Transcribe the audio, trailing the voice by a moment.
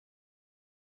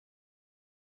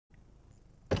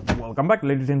Welcome back,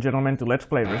 ladies and gentlemen, to Let's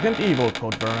Play Resident Evil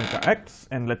Code Veronica X,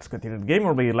 and let's continue the game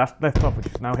where we last left off, which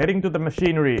is now heading to the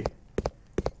machinery.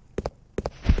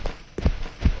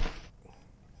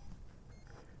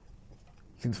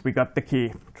 Since we got the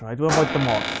key, try to avoid the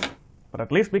moths, but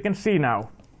at least we can see now.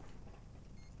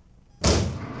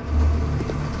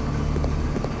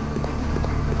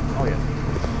 Oh yes.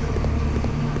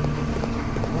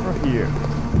 Over here.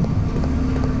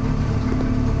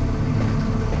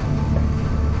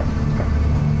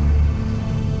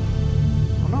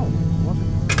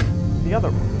 The other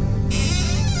one.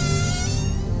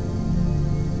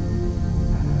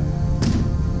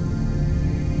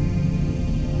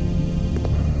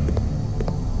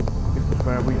 This is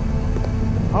where we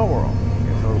power off.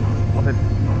 Okay, so was it?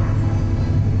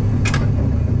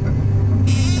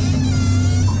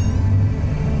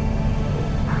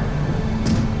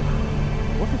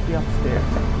 Was it the upstairs?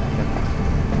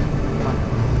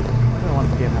 I don't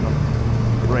once again have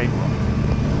a brain rot.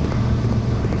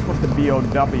 This was the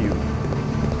BOW.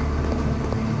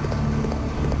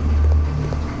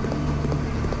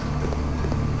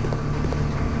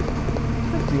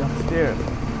 Upstairs.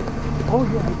 Oh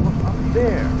yeah, it was up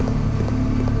there.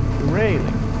 The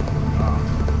railing. Oh,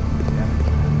 yeah.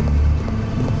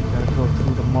 Gotta go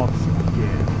through the mods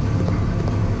again.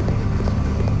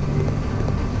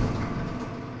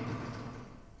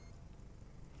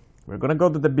 We're gonna go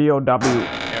to the BOW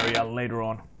area later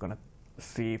on. Gonna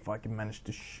see if I can manage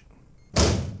to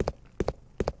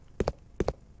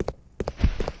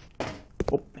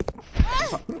oh.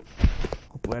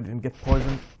 Hopefully I didn't get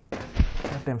poisoned.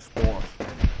 Goddamn spores.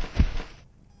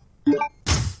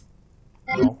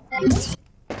 No.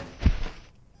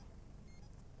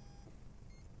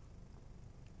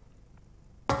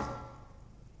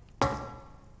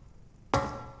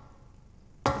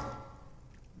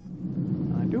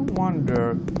 I do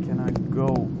wonder, can I go...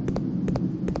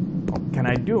 or can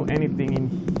I do anything in...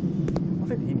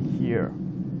 was it in here?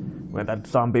 Where that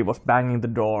zombie was banging the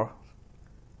door.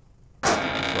 So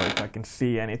if I can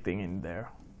see anything in there.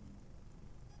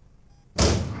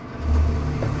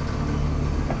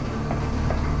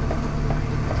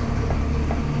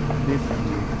 This.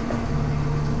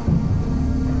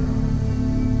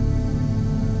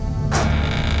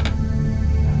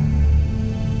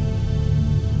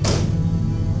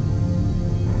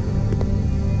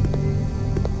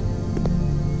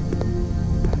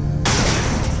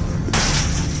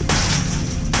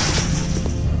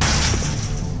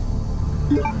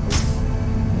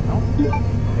 No?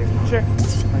 Let's check. I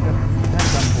got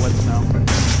handgun bullets now. I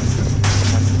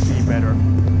can see better.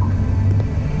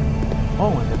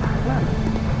 Oh, and there's a planet.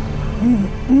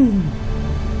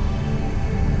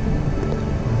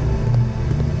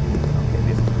 Okay,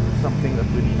 this is something that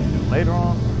we need to do later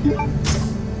on. I'll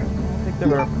take the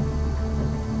herb.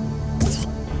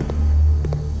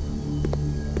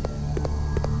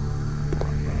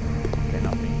 Okay,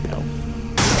 nothing else.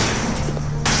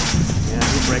 Yeah,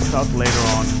 he breaks out later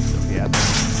on. So yeah,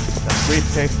 that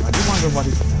briefcase. I do wonder what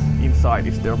is inside.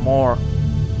 Is there more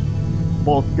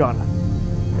bolt gun?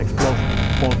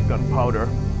 Explosive bolt gun powder.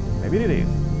 Maybe it is.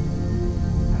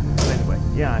 But anyway,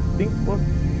 yeah, I think what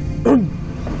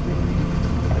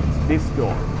it's this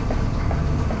door.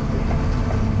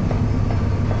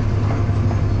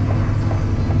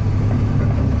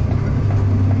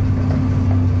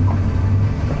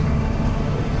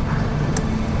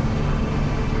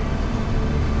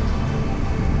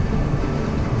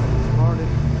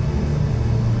 Hardest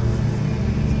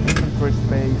inventory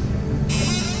space.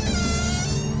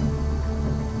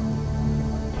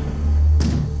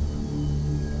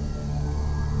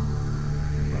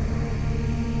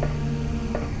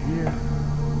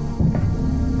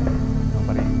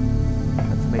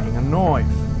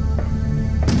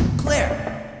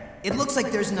 It looks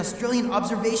like there's an Australian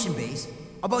observation base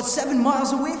about 7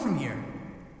 miles away from here.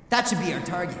 That should be our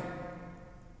target.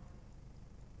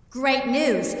 Great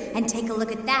news, and take a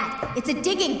look at that. It's a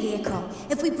digging vehicle.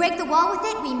 If we break the wall with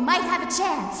it, we might have a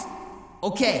chance.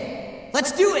 Okay,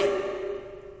 let's do it!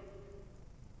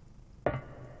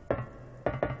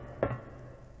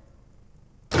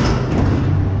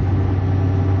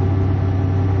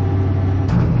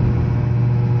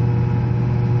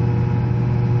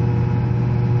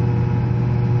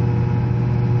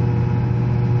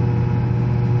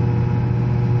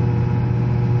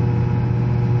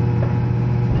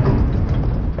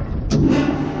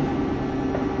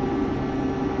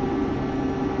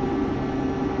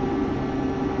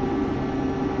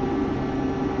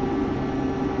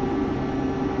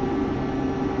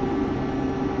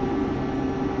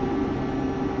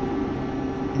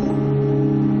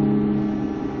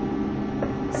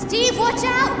 Steve, watch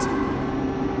out!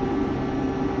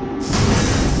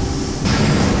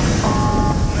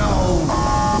 No!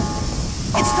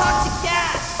 It's toxic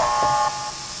gas!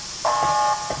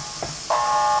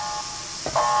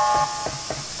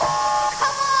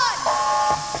 Come on!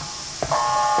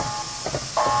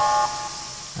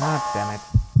 Ah, damn it.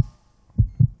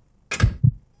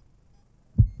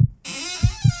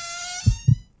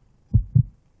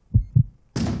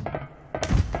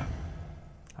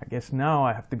 I guess now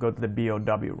I have to go to the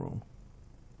BOW room.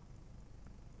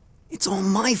 It's all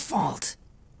my fault.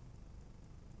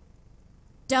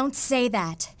 Don't say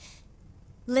that.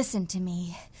 Listen to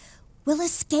me. We'll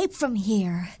escape from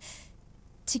here.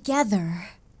 Together.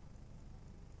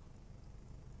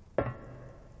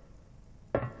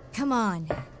 Come on.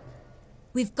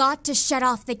 We've got to shut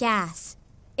off the gas.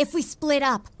 If we split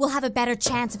up, we'll have a better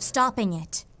chance of stopping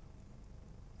it.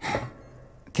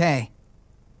 Okay.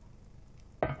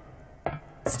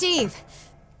 Steve!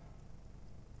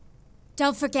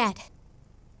 Don't forget.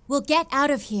 We'll get out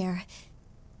of here.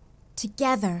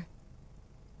 Together.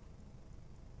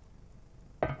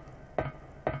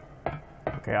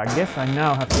 Okay, I guess I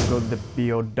now have to go to the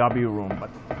BOW room, but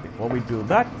before we do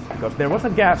that, because there was a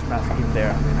gas mask in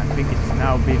there, and I think it's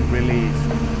now being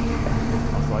released.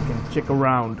 Also, I can check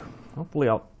around. Hopefully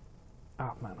I'll...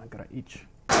 Oh man, I gotta itch.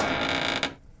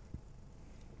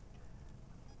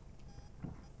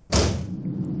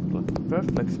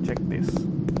 First, let's check this.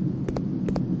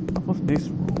 What was this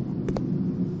room?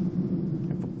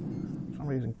 For some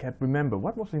reason, can't remember.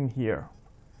 What was in here?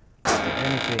 Was there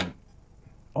anything?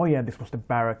 Oh yeah, this was the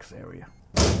barracks area.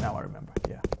 Now I remember,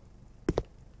 yeah.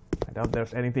 I doubt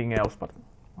there's anything else, but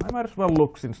I might as well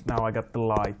look since now I got the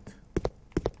light.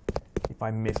 If I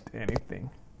missed anything.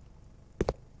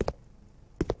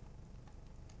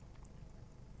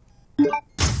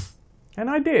 And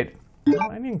I did! Oh,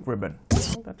 an ink ribbon.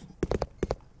 Oh, that's...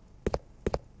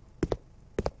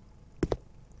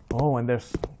 Oh, and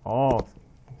there's... Oh.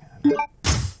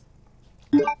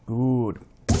 Good.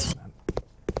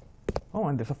 Oh,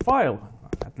 and there's a file.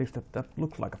 At least that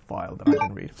looks like a file that I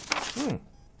can read.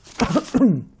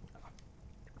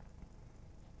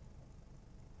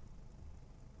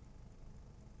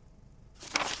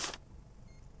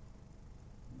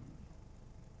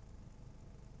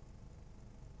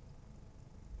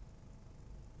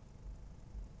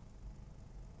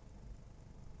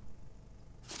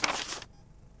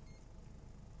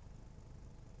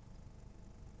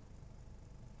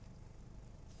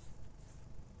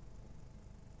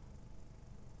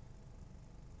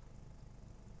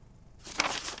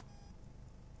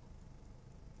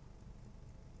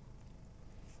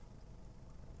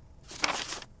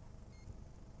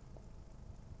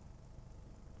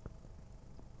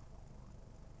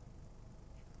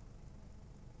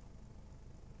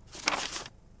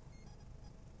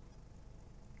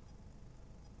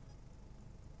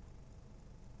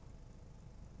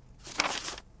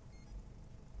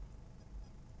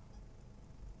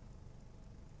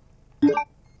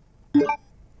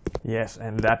 Yes,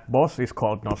 and that boss is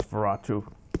called Nosferatu.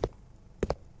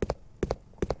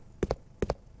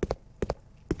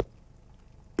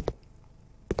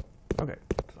 Okay,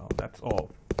 so that's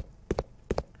all.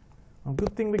 Well,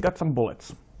 good thing we got some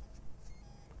bullets.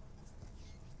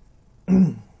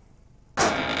 I'm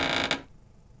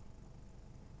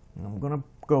gonna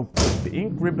go put the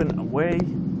ink ribbon away,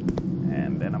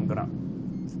 and then I'm gonna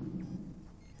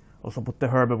also put the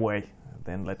herb away.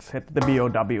 Then let's head to the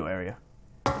BOW area.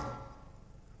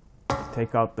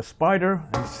 Take out the spider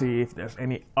and see if there's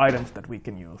any items that we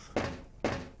can use.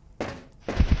 Then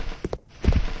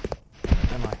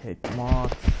I hate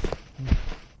moths.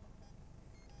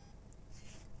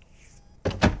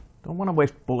 Don't want to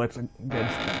waste bullets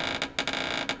against them.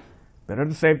 Better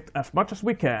to save as much as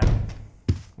we can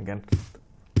against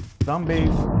zombies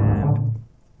and,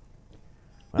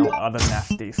 well, other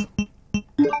nasties.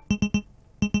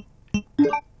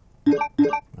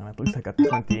 And at least I got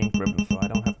 20 ink ribbons, so I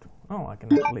don't have to. Oh, I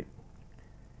can actually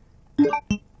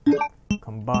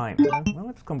combine. Well,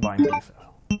 let's combine these.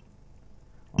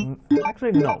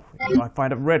 Actually, no. If I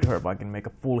find a red herb, I can make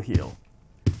a full heal.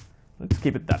 Let's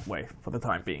keep it that way for the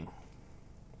time being.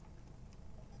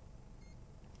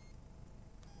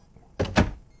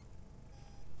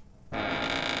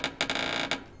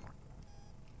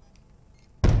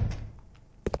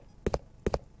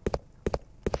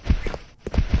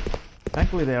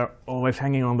 Thankfully they are always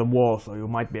hanging on the wall, so you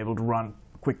might be able to run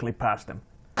quickly past them.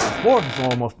 The spore is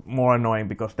almost more annoying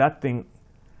because that thing,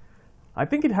 I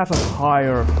think it has a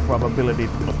higher probability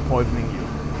of poisoning you.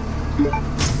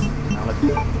 Now let's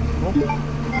hope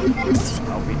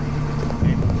I'll be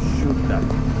able to shoot that.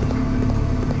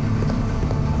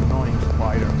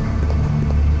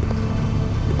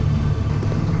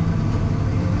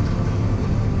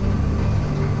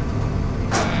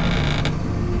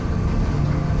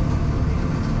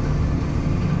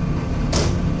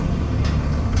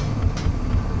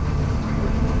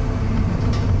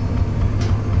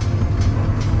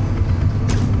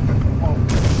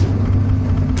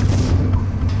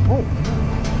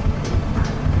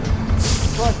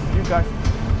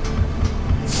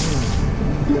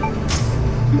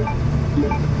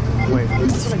 Wait, I'm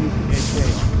just gonna use the AK on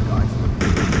you guys.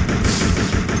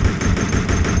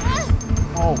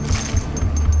 Oh.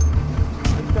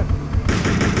 Is that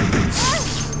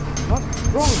not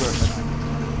stronger than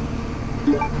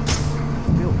I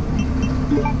still.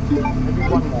 Maybe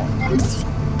one more.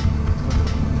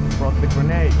 Brought the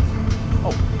grenade.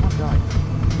 Oh, one died.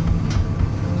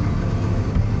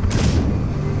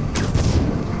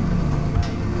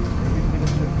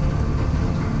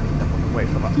 That was a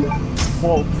waste of a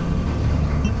bolt.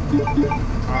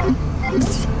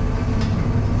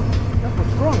 That was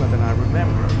stronger than I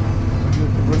remember. I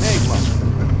used the grenade launcher.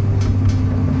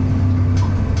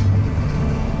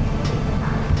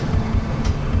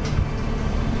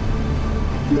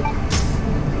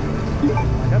 I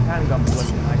got handgun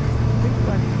bullets and I think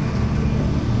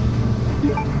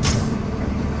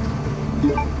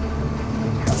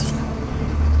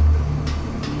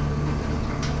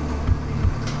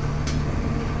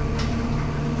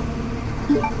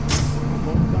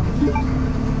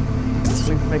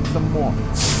please make some more. Oh,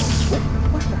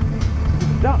 what the heck?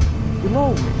 It's down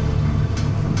below me.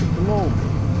 Something below me.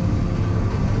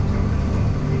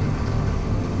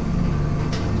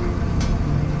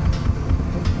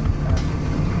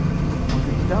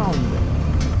 Down there.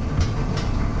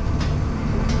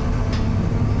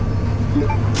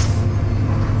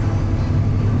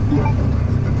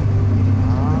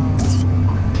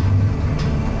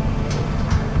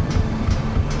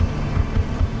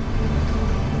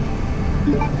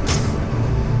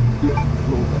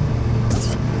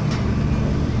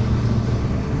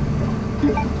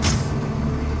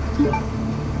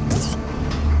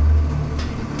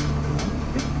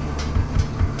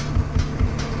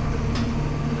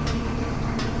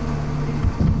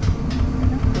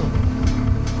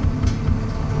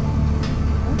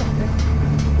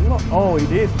 Oh,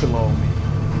 it is below me.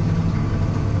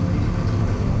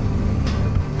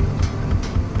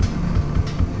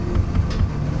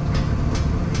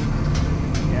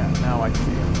 Yeah, now I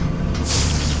see it.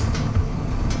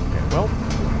 Okay, well.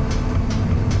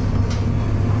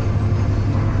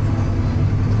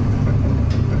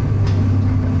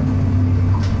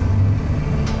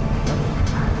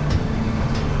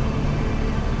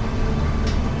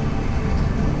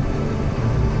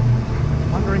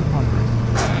 Pondering.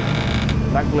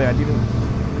 Thankfully, I didn't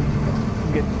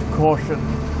get to caution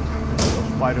those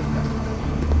spiders then.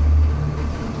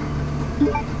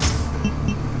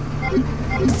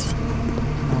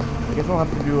 I guess I'll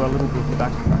have to do a little bit of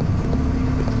backtrack.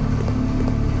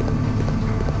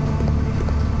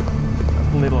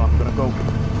 That's a little. I'm gonna go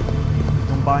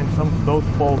combine some of those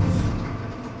bolts,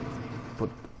 put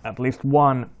at least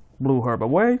one blue herb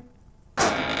away.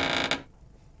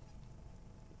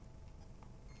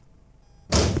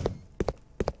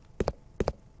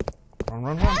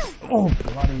 Run. Oh,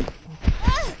 bloody.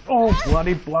 Oh,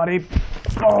 bloody.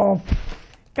 Oh,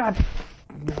 God.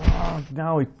 Oh,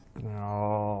 now it.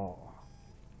 Oh.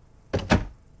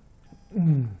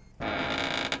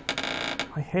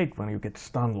 I hate when you get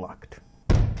stun locked.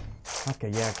 Okay,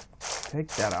 yeah. Take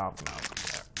that out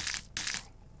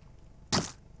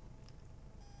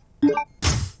now.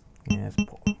 Yes,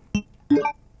 pull.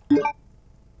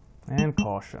 And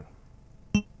caution.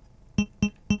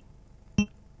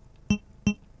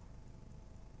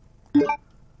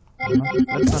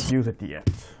 Let's not use it yet.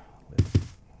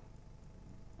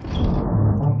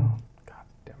 Oh, God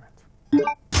damn it.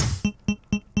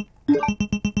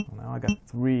 Now I got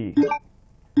 3.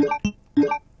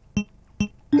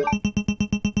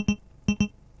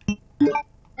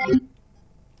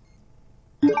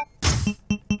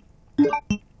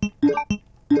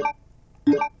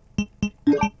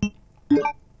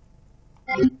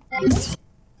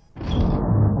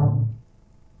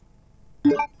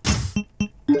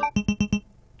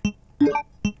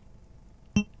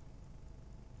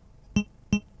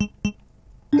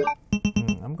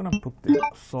 I'm gonna put the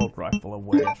assault rifle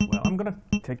away as well. I'm gonna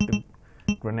take the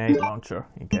grenade launcher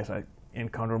in case I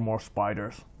encounter more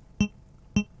spiders.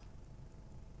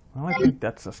 Well, I think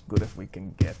that's as good as we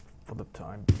can get for the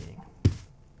time being.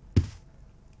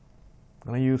 I'm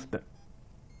gonna use the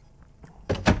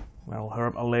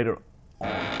herb later on.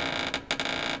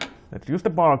 Let's use the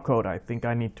barcode. I think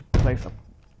I need to place a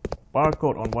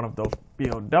barcode on one of those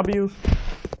POWs.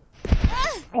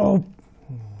 Oh!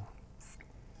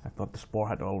 I thought the spore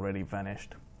had already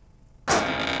vanished.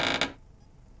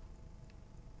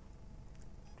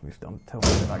 Please don't tell me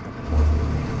that I got the poison.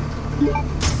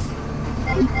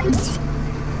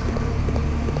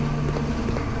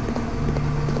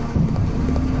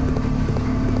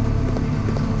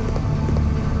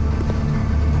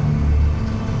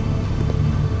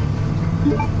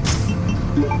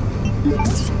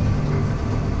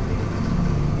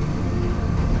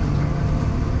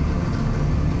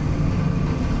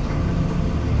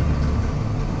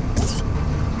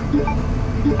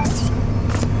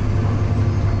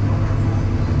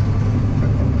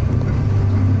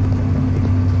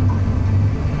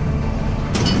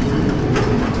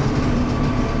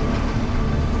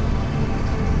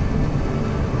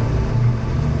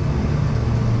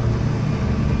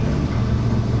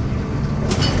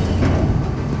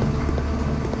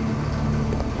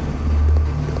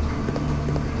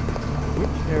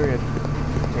 Area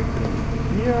taking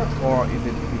here, or is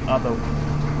it the other?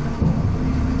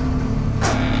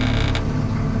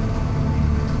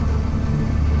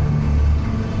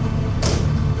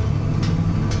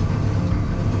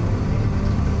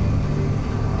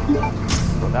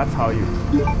 So that's how you.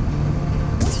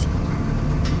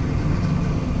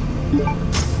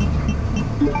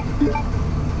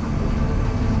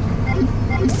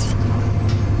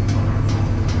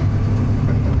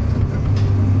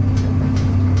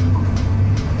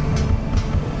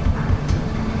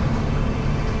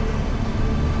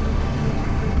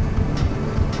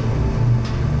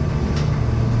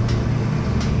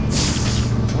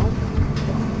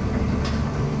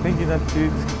 Thinking that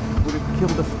dude would it kill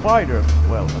the spider?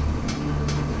 Well,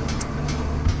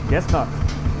 guess not.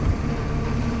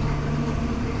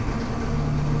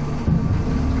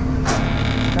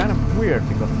 It's kind of weird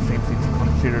because since it's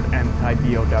considered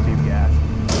anti-DOW gas,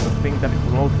 I think that it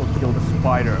will also kill the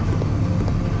spider.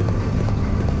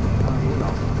 Who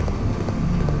knows?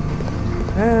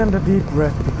 And a deep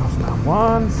breath because now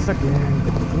once again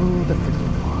go through the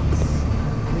freaking box.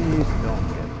 Please don't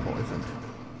get poisoned.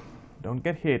 Don't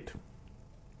get hit.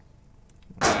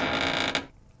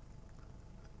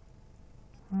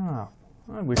 Ah,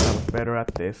 I wish I was better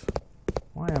at this.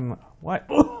 Why?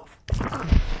 Oh,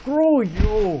 screw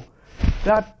you!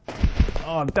 That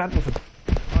was a.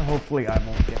 Hopefully I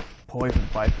won't get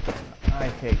poisoned by it because I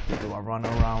hate to do a run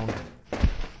around.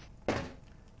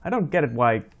 I don't get it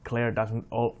why Claire doesn't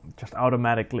just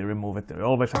automatically remove it. You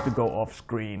always have to go off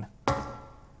screen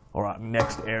or a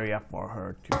next area for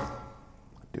her to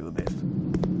do this.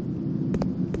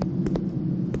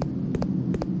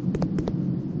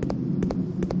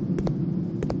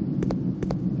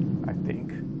 I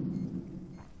think.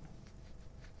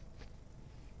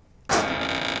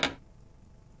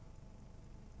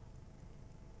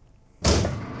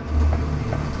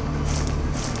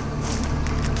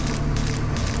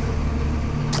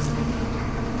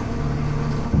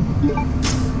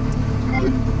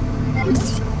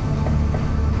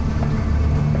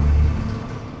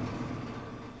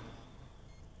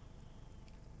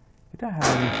 Did I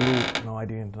have any blue? No, I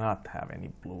did not have any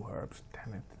blue herbs.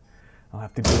 Damn it. I'll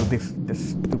have to do this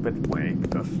stupid way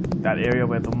because that area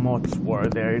where the moths were,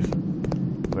 there is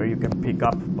where you can pick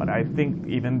up, but I think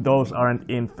even those aren't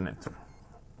infinite.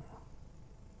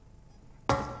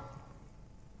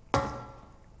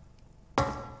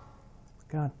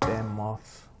 Goddamn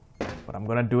moths. But I'm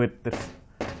gonna do it this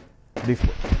way.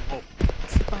 Oh,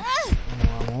 stop.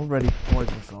 No, I'm already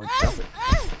poisoned, so it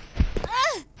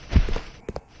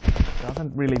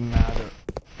doesn't really matter.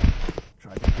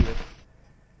 Try to do it.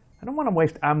 I don't want to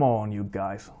waste ammo on you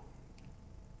guys.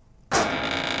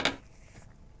 I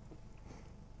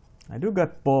do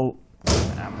got ball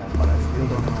ammo, but I still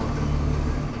don't know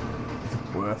if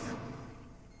it's worth.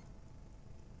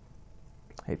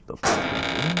 Hate those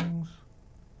things.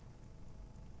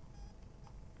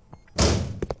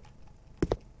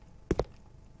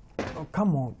 Oh,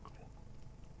 come on.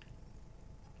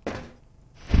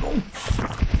 Oh,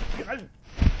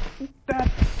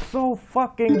 that's so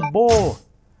fucking bull.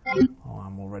 Oh,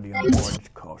 I'm already on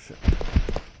orange caution.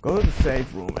 Go to the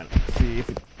safe room and see if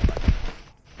it.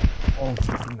 Oh,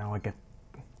 now I get.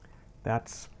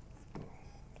 That's.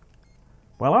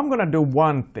 Well, I'm gonna do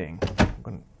one thing.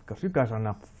 Because you guys are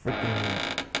not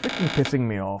freaking pissing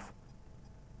me off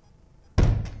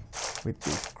with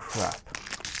this crap.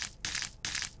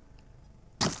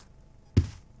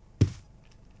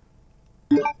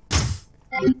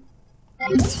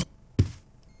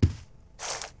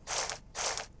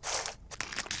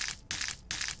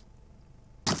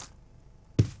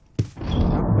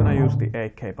 I'm gonna use the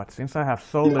AK, but since I have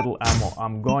so little ammo,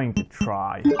 I'm going to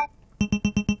try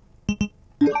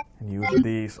and use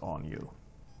these on you.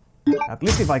 At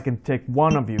least if I can take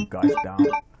one of you guys down,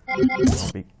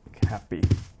 I'll be happy.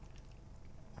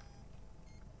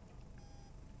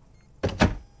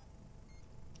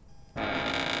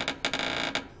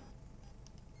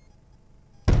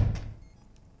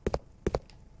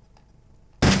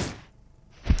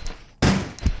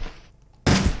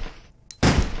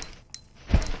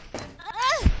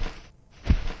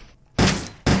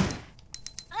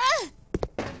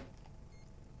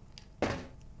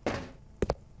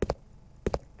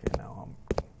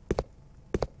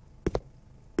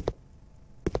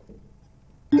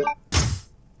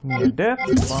 near death,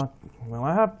 but well,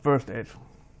 I have first aid.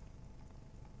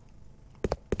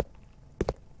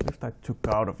 At least I took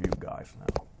out of you guys now.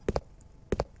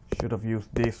 Should have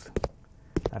used this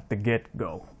at the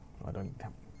get-go. I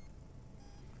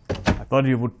thought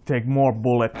you would take more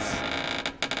bullets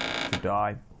to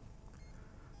die.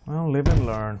 Well, live and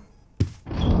learn.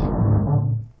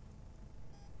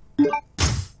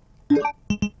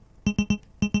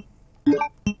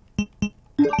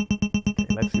 Okay,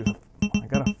 let's use I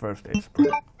got a first aid spray.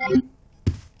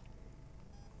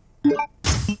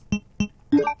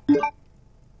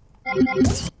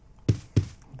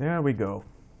 There we go.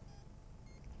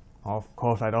 Of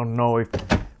course, I don't know if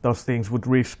those things would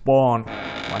respawn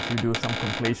once you do some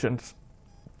completions.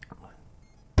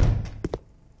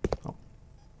 Oh.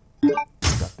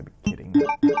 Got to be kidding me.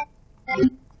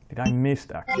 Did I miss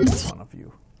actually one of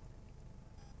you?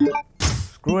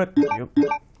 Screw it, you.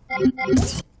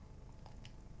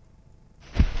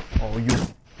 Oh, you.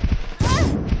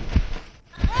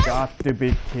 Got to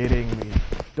be kidding me.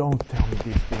 Don't tell me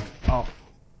these things. Oh.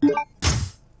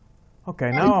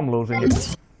 Okay, now I'm losing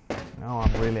it. Now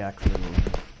I'm really actually losing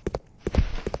it.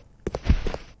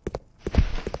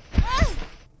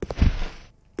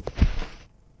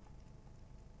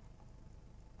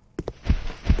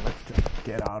 Let's just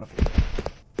get out of here.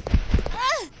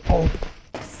 Oh!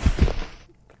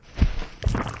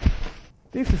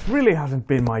 This really hasn't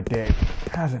been my day,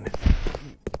 hasn't it?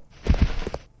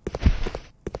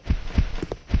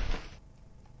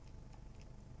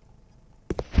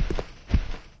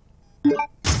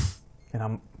 And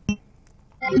I'm...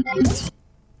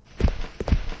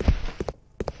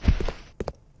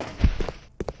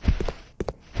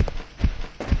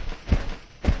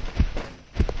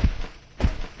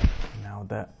 Now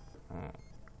that...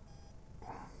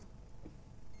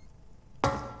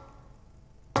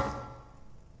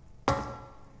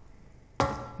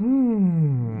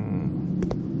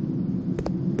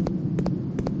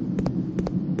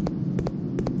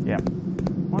 Yeah.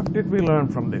 What did we learn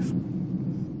from this?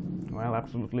 Well,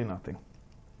 absolutely nothing.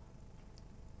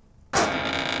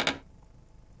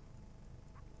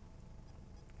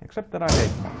 Except that I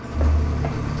hate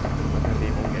Resident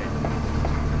Evil games.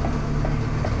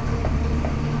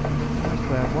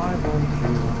 But why won't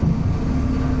you?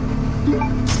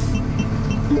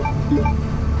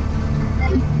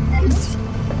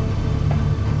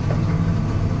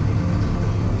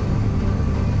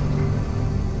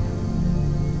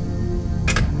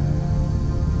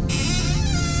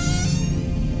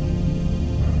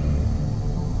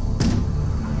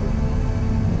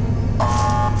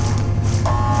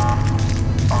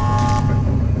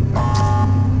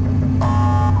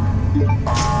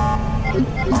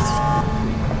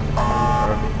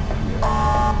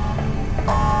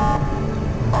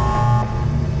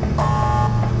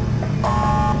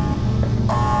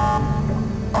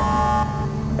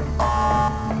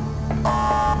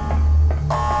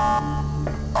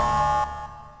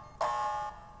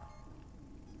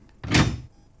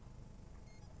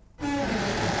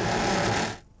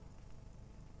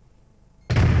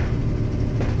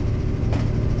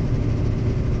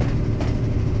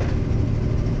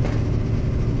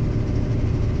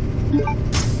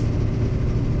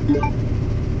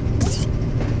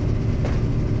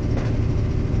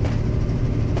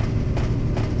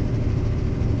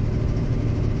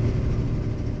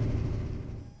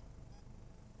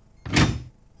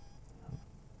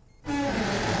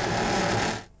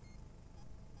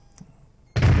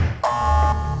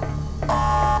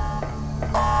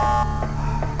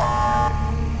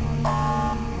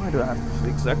 Why do I have to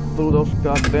zigzag through those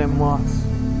goddamn moths?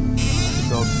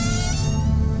 I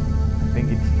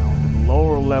think it's now at the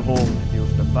lower level.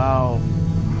 Use the valve.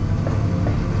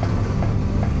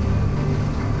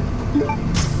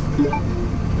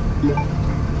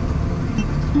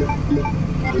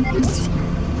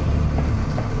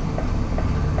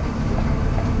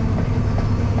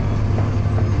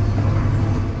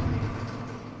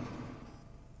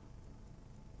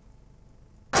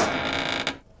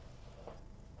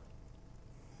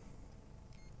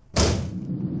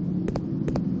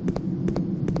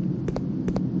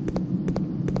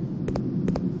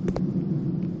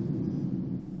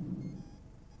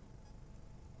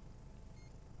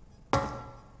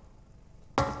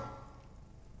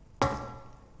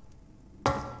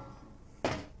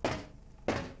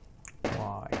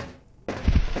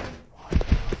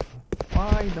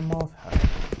 Why the moth has to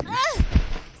be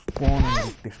spawning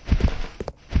with this?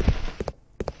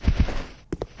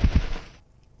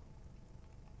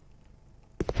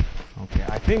 Okay,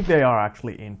 I think they are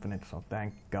actually infinite, so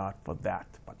thank God for that,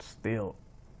 but still.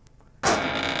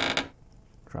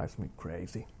 Drives me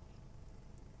crazy.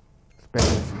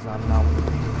 Especially since I'm now...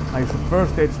 I used the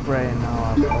first aid spray and now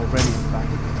I'm already back.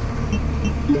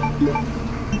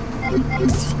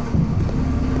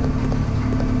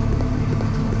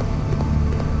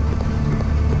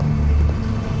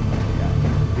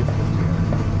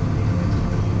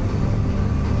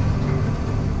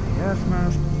 Yes,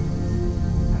 man.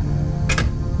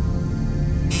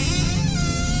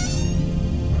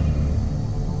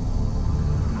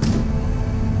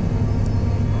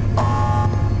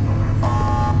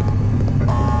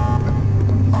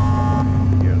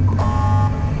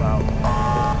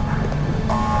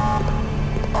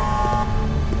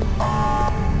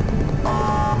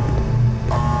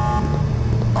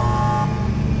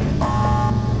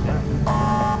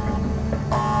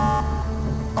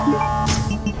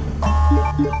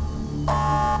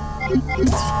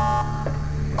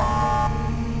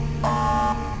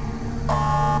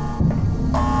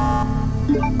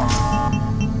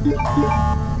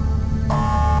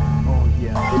 Oh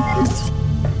yeah.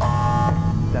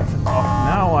 That's enough.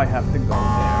 Now I have to go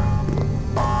there.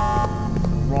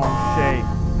 Wrong shape.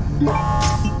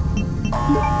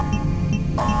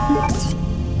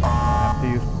 I have to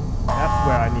use... That's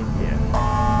where I need here.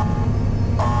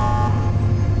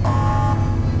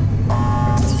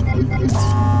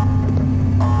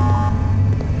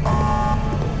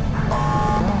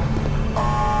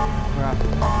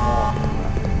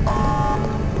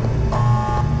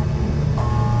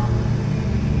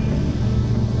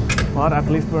 But at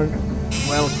least we're,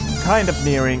 well, kind of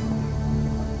nearing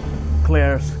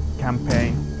Claire's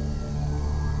campaign.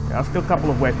 There are still a couple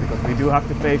of ways because we do have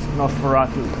to face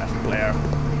Nosferatu as Claire.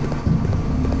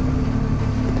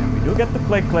 And we do get to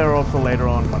play Claire also later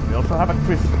on, but we also have a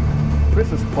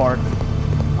Chris's part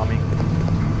coming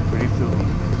pretty soon.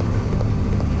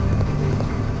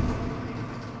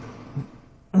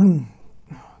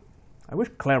 I wish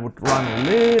Claire would run a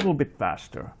little bit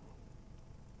faster.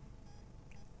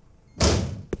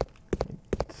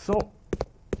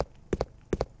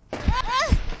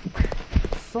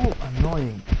 So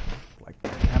annoying, like the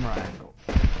camera angle.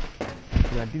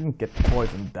 Yeah, I didn't get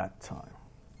poisoned that time.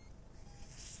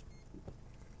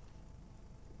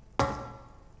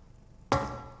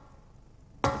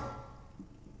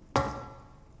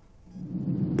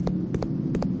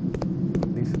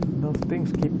 Those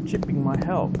things keep chipping my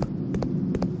health.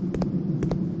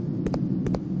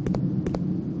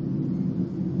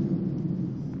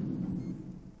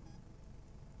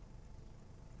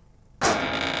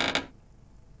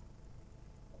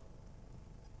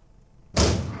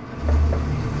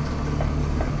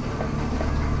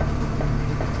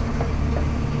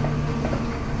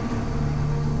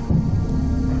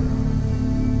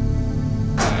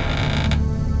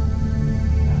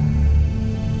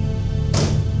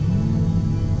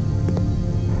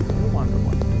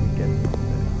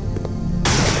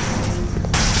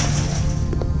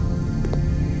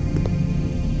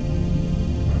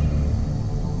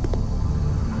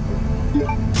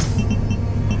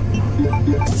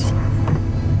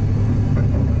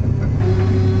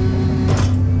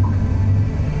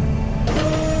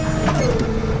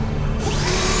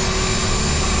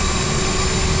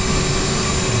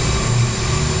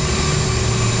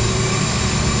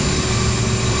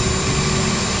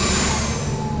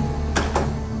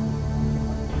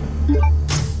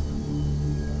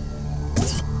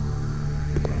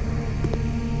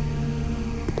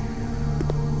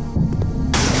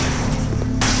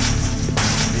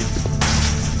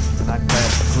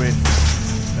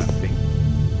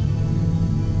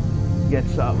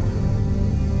 Gets out. For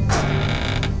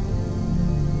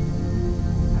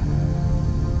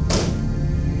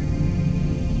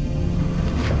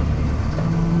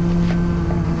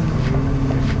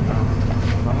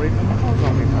some reason, all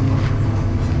zombies have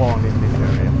spawned in this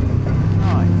area.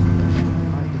 Nice.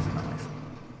 Life is nice.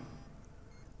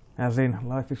 As in,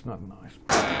 life is not nice.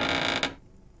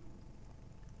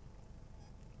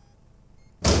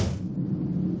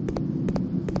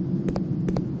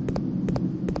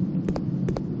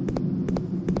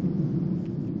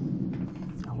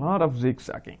 A lot of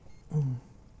zigzagging.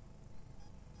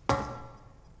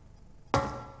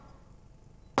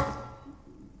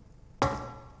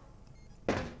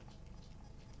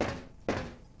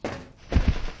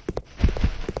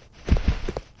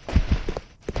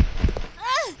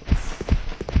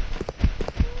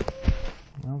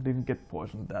 Well, didn't get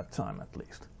poisoned that time at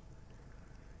least.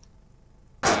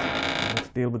 Let's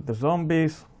deal with the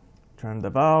zombies. Turn the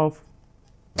valve.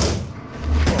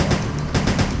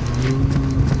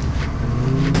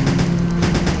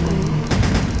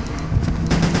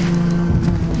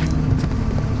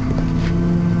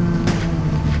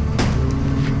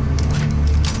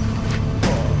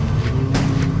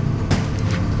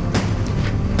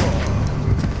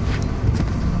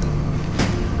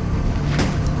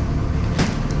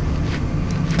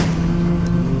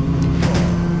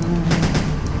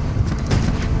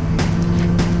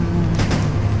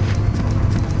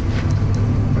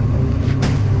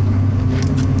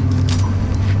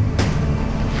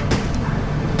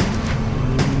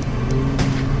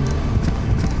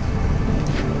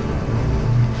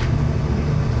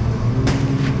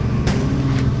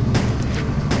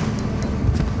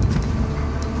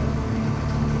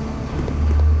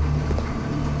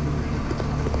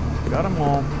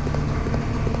 more.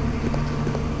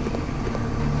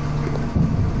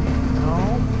 No.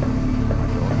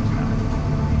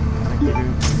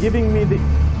 Giving me the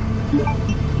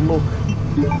look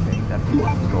saying that we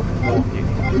want to go walking.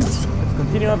 Let's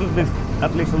continue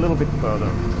at least a little bit further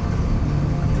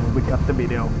until we cut the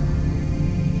video.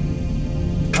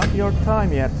 It's not your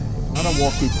time yet. It's not a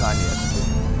walkie time yet.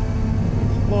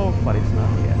 It's close, but it's not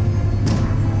yet.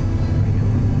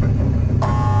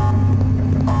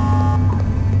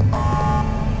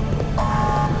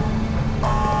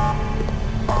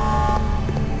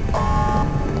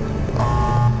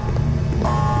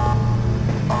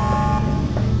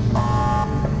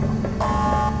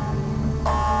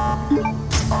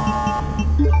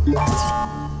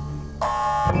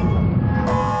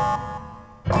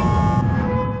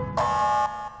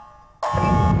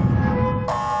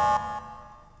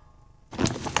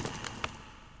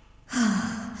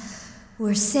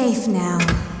 We're safe now.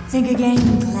 Think again,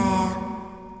 Claire.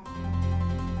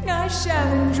 I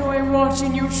shall enjoy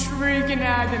watching you shriek in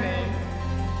agony.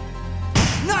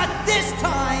 Not this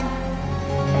time!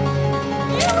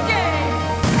 You again!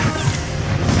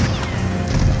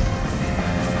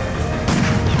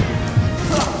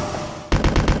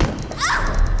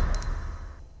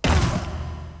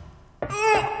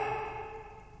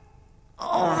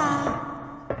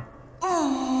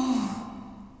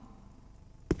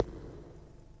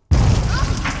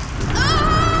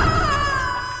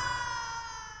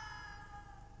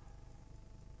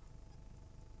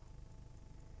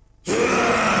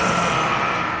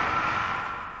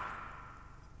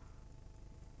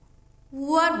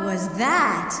 What was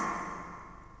that?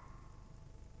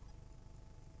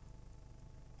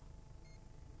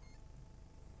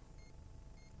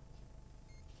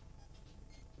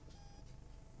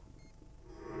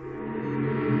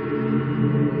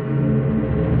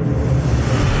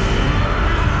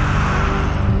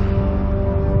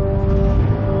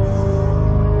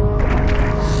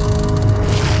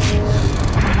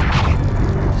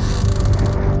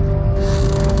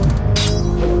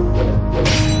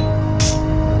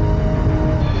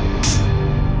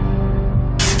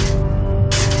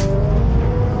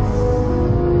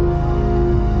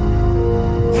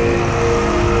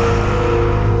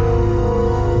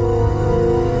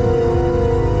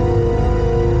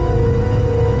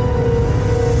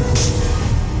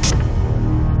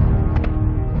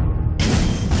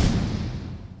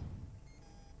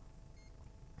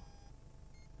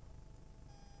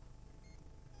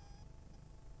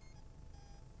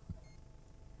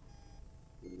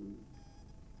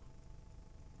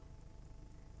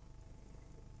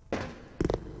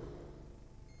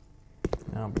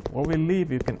 Now, before we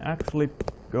leave, you can actually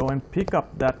go and pick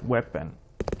up that weapon.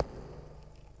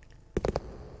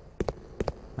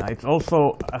 Now, it's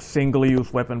also a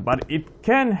single-use weapon, but it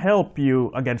can help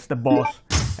you against the boss.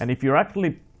 And if you're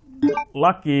actually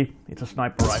lucky, it's a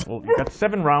sniper rifle. You got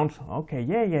 7 rounds. Okay,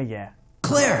 yeah.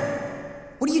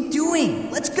 Claire! What are you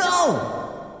doing? Let's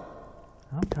go!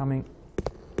 I'm coming.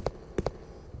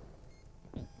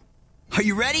 Are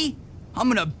you ready? I'm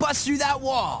gonna bust through that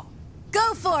wall!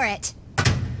 Go for it!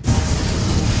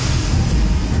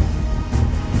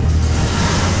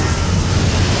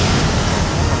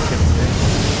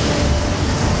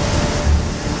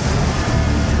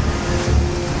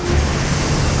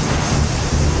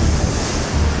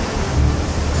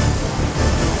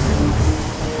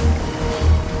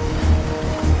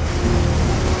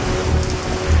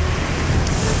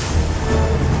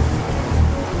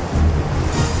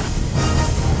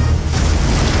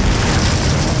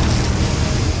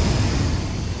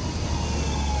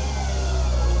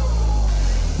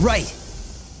 Right!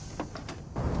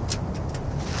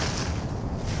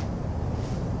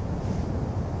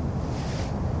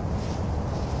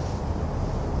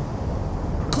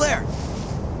 Claire!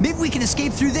 Maybe we can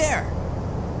escape through there!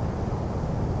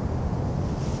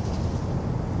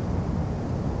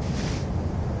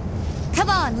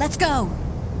 Come on, let's go!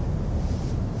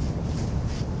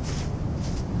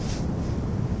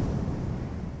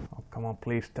 Oh, come on,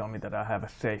 please tell me that I have a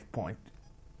save point.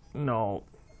 No.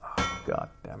 Oh, God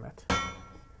damn it.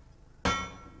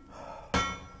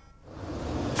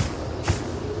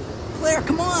 Claire,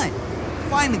 come on!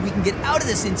 Finally, we can get out of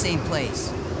this insane place!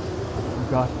 I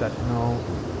forgot that, no.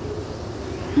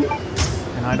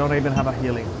 And I don't even have a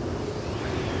healing.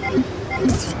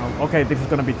 Oh, okay, this is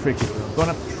gonna be tricky. We're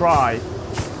gonna try,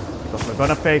 because we're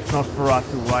gonna face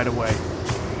Nosferatu right away.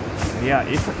 And yeah,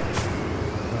 it's a...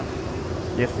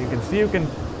 Yes, you can see you can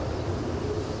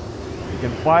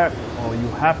fire, or you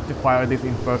have to fire this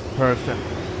in first person.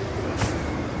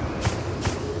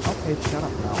 Okay, shut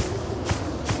up now.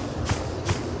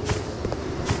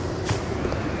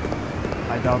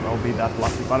 I doubt I'll be that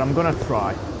lucky, but I'm gonna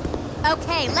try.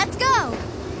 Okay, let's go!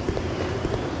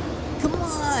 Come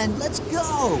on, let's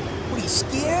go! What, are you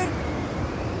scared?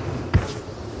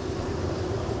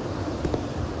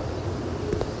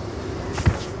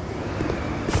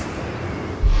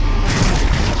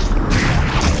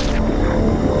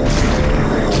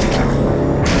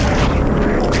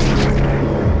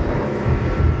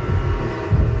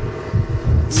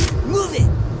 Move it!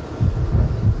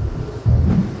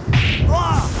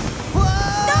 Oh!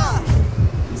 Whoa!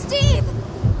 Steve!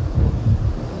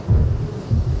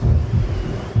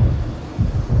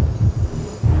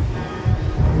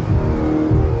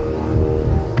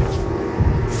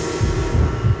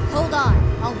 Hold on.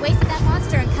 I'll wait for that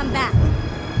monster and come back.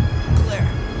 Claire,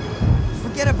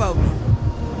 forget about me.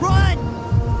 Run!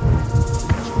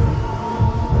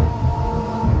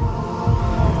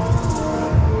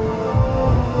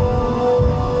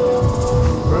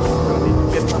 First, we're gonna need to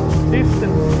get some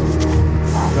distance.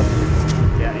 Just,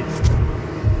 yeah, it's...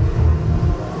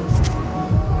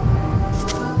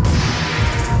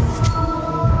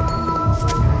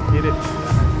 Hit it.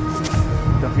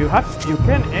 Because you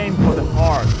can aim for the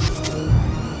heart.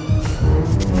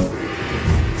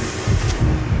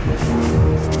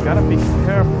 You gotta be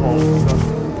careful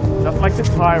because just like the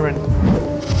tyrant,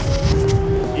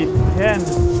 it can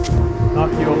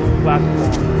knock you off the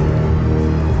platform.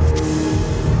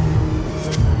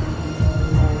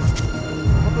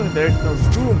 Hopefully there is no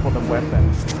room for the weapon.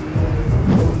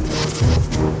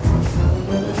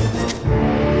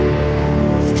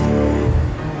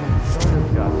 So you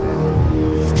got this.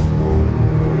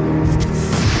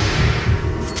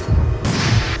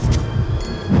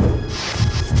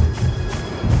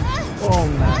 Oh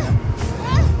man.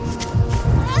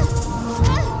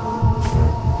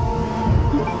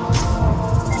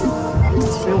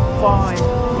 Still fine.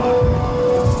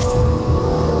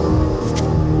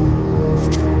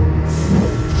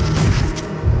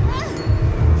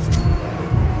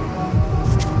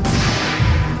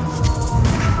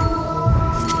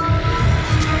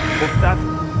 Was that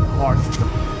hard?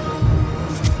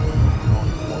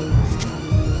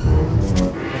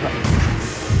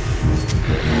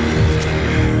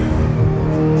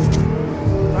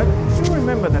 I do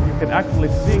remember that you can actually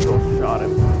single shot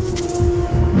him.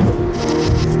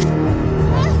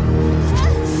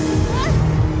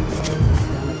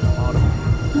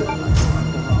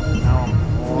 Now I'm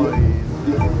poised.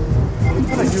 What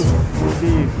can I do?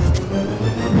 Steve.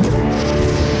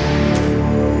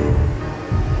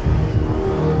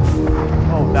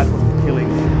 Oh, that was killing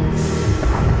me.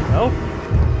 Well,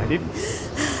 I did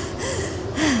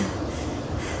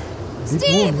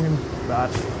wound him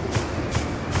bad.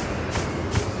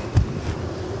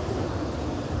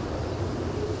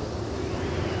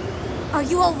 Are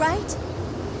you all right?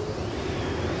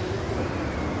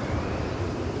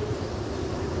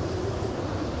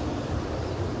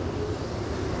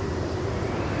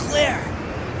 Claire!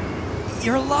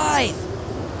 You're alive!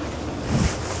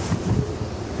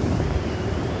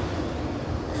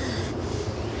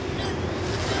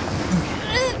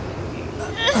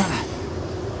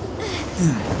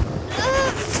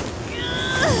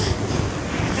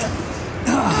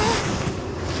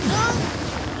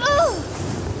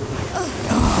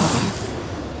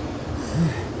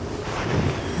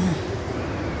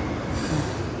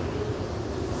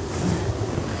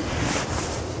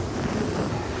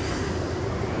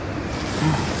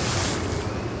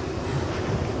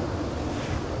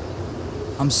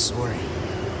 I'm sorry.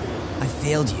 I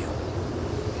failed you.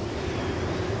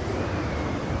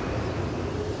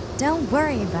 Don't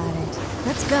worry about it.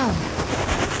 Let's go.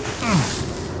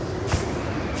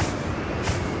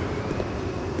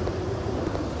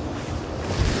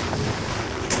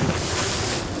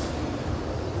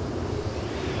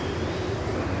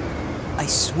 I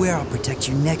swear I'll protect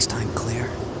you next time, Claire.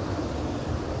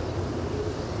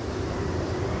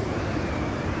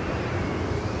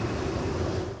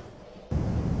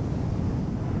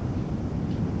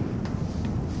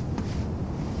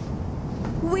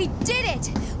 We did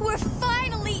it! We're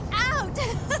finally out!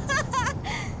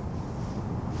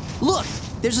 Look!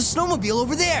 There's a snowmobile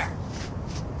over there!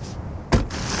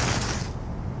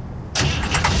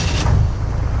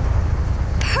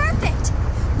 Perfect!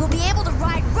 We'll be able to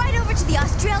ride right over to the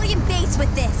Australian base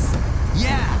with this.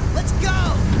 Yeah! Let's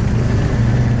go!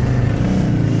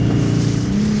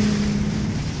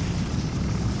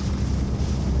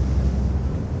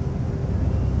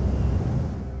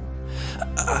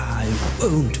 I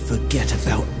won't forget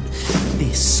about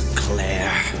this,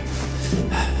 Claire.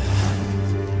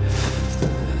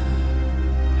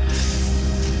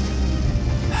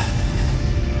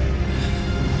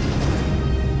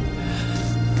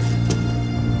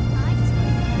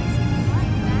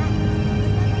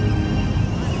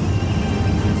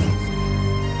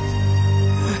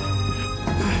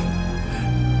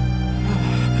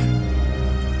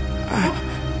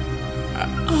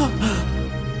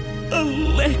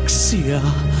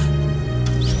 Alexia.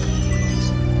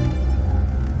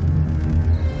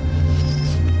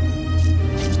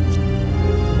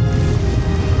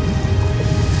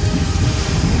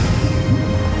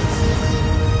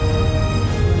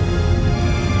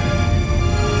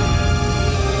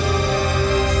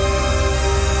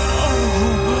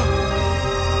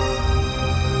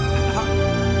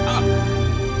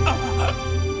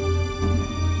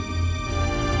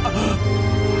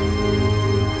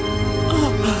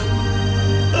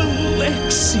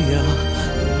 Alexia,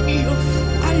 you're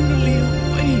finally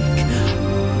awake.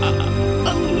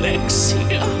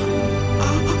 Alexia.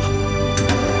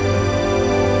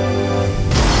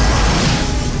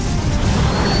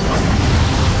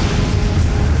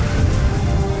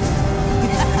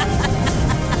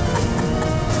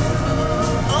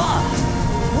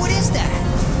 What is that?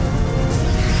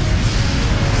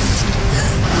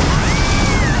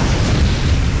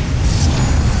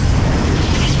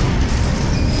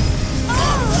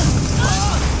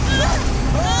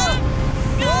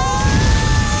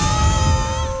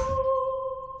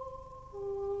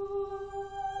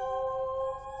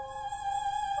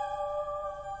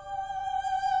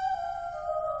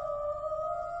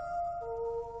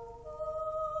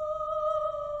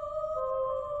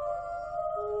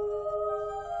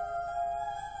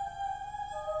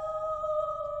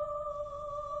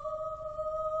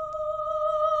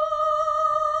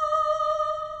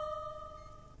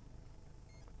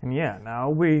 And yeah, now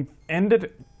we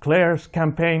ended Claire's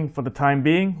campaign for the time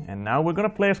being, and now we're gonna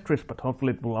play as Chris, but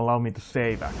hopefully it will allow me to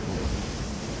save actually.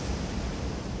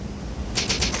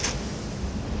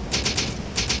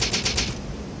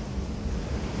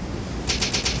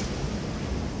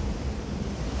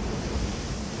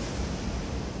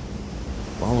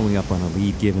 Following up on a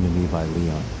lead given to me by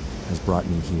Leon has brought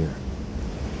me here.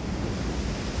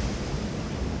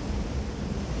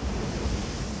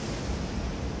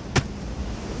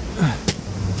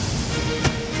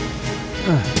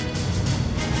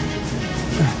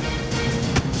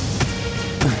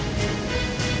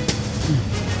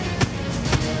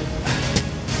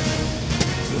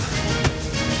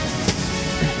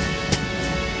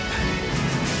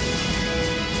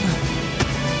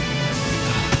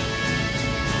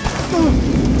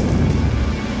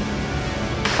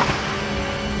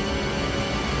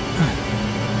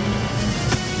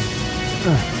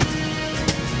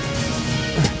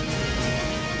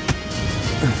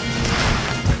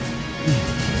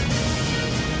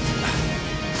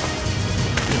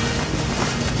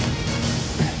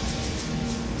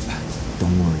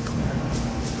 Don't worry, Claire.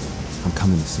 I'm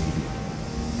coming to save you.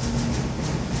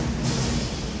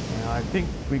 Yeah, I think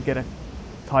we get a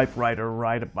typewriter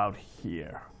right about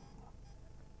here.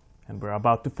 And we're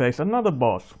about to face another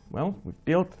boss. Well, we've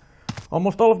dealt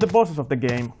almost all of the bosses of the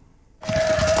game.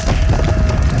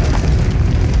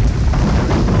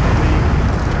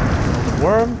 The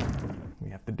worm, we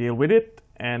have to deal with it.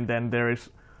 And then there is,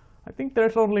 I think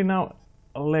there's only now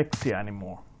Alexia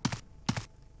anymore.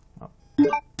 Oh.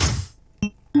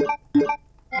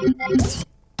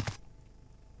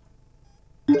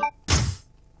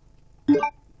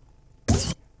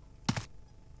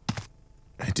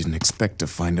 I didn't expect to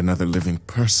find another living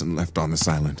person left on this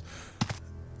island.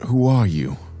 Who are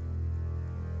you?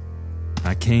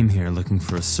 I came here looking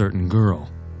for a certain girl.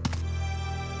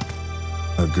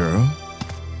 A girl?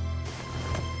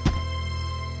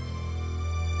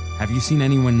 Have you seen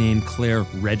anyone named Claire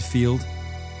Redfield?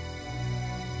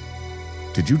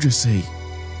 Did you just say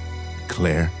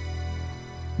Claire?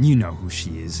 You know who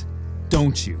she is,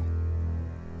 don't you?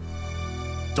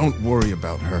 Don't worry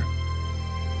about her.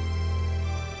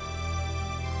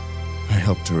 I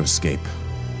helped her escape.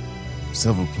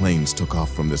 Several planes took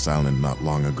off from this island not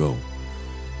long ago.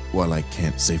 While I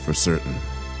can't say for certain,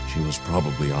 she was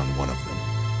probably on one of them.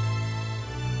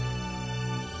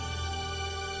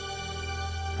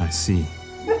 I see.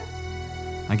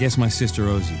 I guess my sister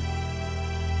owes you.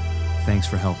 Thanks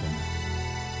for helping.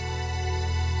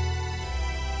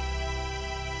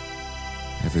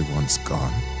 Everyone's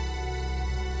gone.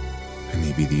 I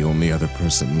may be the only other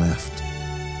person left.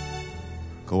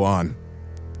 Go on.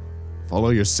 Follow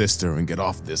your sister and get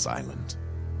off this island.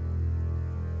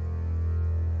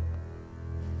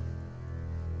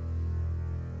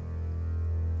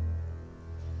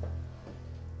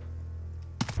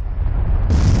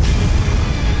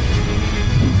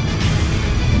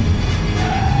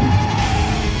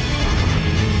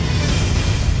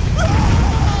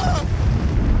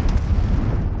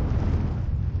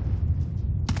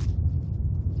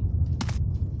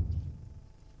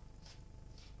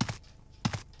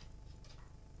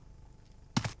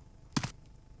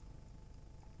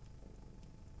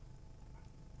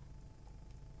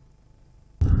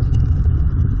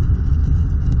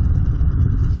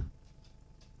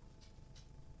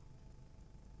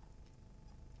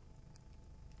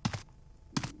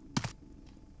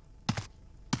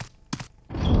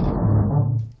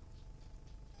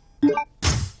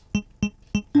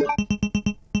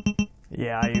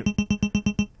 yeah, you...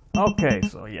 Okay,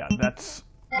 so yeah, that's...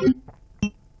 I'm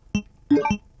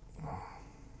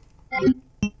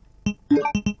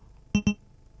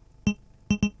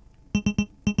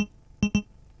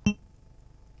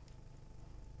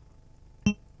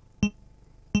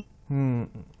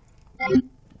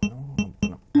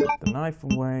gonna put the knife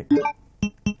away.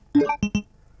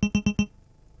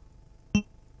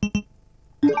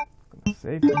 Gonna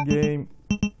save the game.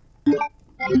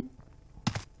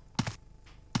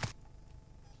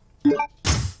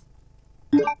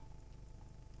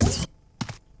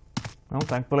 Well,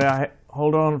 thankfully I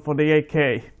hold on for the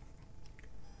AK.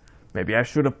 Maybe I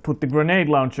should have put the grenade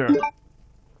launcher.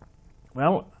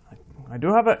 Well, I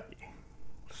do have a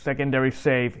secondary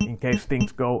save in case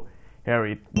things go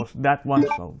hairy. It was that one,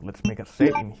 so let's make a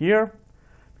save in here.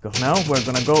 Because now we're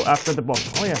gonna go after the boss.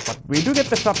 Oh yeah, but we do get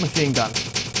the submachine gun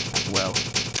as well.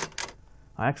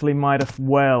 I actually might as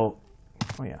well...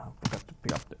 Oh yeah, I forgot to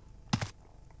pick up the...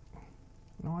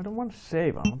 No, I don't want to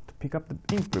save. I want to pick up the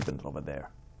ink ribbons over there.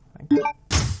 Thank you.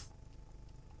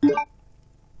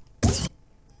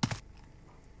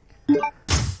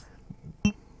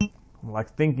 I'm like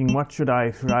thinking, what should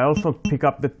I also pick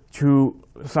up the 2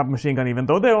 submachine gun, even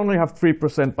though they only have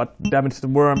 3%, but damage the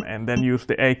worm and then use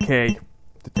the AK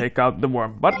to take out the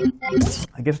worm. But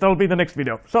I guess that'll be the next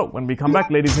video. So when we come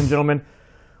back, ladies and gentlemen,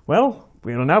 well,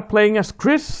 we are now playing as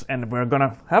Chris, and we're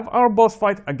gonna have our boss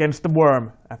fight against the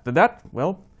worm. After that,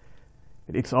 well,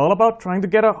 it's all about trying to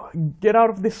get out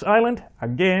of this island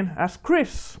again as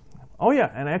Chris. Oh yeah,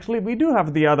 and actually we do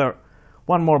have the other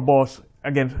one more boss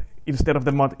again instead of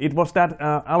the mod. It was that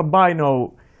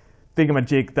albino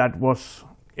thingamajig that was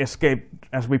escaped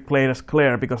as we played as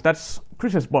Claire, because that's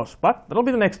Chris's boss. But that'll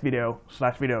be the next video /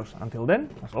 videos. Until then,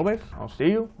 as always, I'll see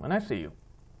you when I see you.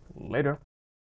 Later.